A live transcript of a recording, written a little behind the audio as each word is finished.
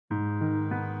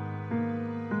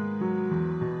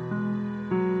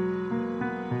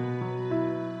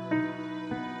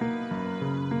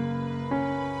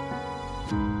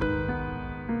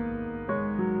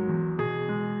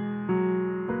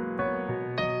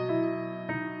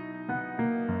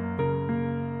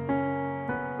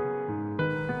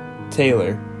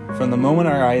Taylor, from the moment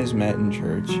our eyes met in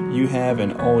church, you have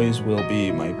and always will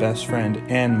be my best friend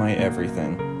and my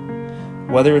everything.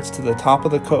 Whether it's to the top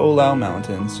of the Ko'olau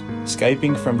Mountains,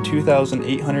 Skyping from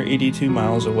 2,882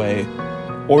 miles away,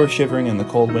 or shivering in the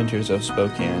cold winters of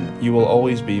Spokane, you will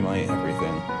always be my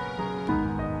everything.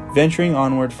 Venturing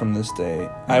onward from this day,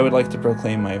 I would like to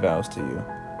proclaim my vows to you.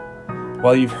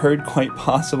 While you've heard quite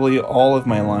possibly all of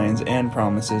my lines and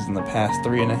promises in the past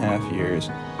 3.5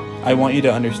 years, I want you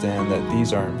to understand that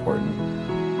these are important.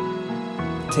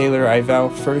 Taylor, I vow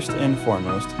first and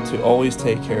foremost to always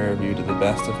take care of you to the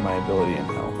best of my ability and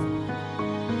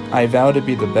health. I vow to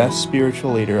be the best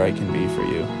spiritual leader I can be for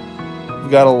you.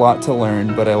 We've got a lot to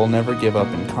learn, but I will never give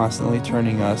up in constantly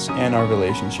turning us and our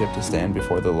relationship to stand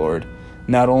before the Lord,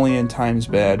 not only in times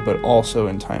bad, but also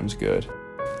in times good.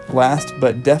 Last,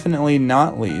 but definitely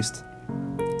not least,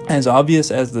 as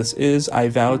obvious as this is, I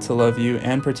vow to love you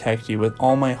and protect you with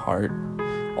all my heart,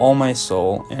 all my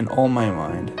soul, and all my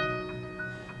mind.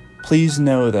 Please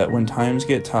know that when times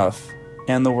get tough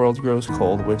and the world grows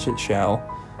cold, which it shall,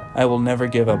 I will never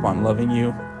give up on loving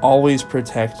you, always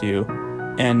protect you,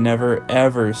 and never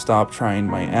ever stop trying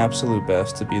my absolute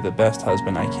best to be the best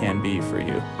husband I can be for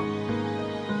you.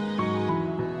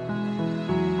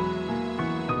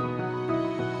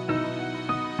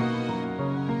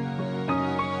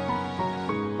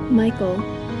 Michael,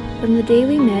 from the day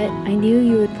we met, I knew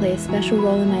you would play a special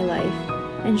role in my life,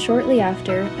 and shortly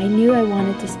after, I knew I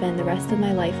wanted to spend the rest of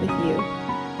my life with you.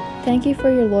 Thank you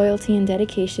for your loyalty and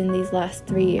dedication these last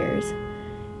 3 years.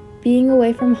 Being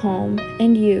away from home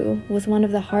and you was one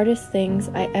of the hardest things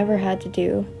I ever had to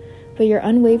do, but your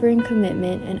unwavering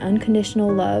commitment and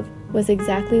unconditional love was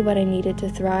exactly what I needed to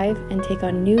thrive and take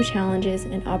on new challenges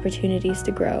and opportunities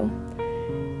to grow.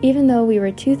 Even though we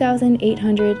were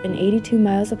 2,882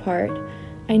 miles apart,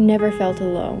 I never felt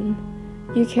alone.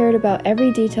 You cared about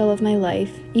every detail of my life,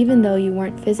 even though you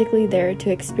weren't physically there to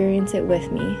experience it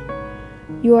with me.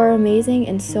 You are amazing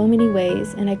in so many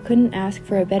ways, and I couldn't ask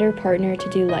for a better partner to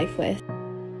do life with.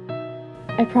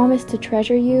 I promise to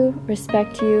treasure you,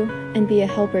 respect you, and be a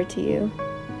helper to you.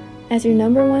 As your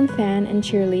 #1 fan and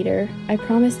cheerleader, I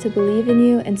promise to believe in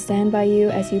you and stand by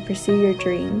you as you pursue your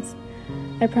dreams.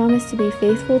 I promise to be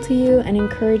faithful to you and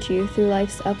encourage you through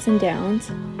life's ups and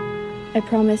downs. I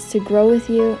promise to grow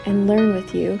with you and learn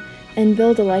with you and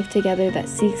build a life together that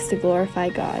seeks to glorify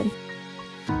God.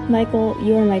 Michael,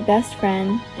 you are my best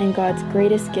friend and God's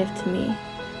greatest gift to me.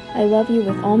 I love you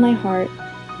with all my heart,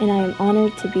 and I am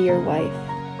honored to be your wife.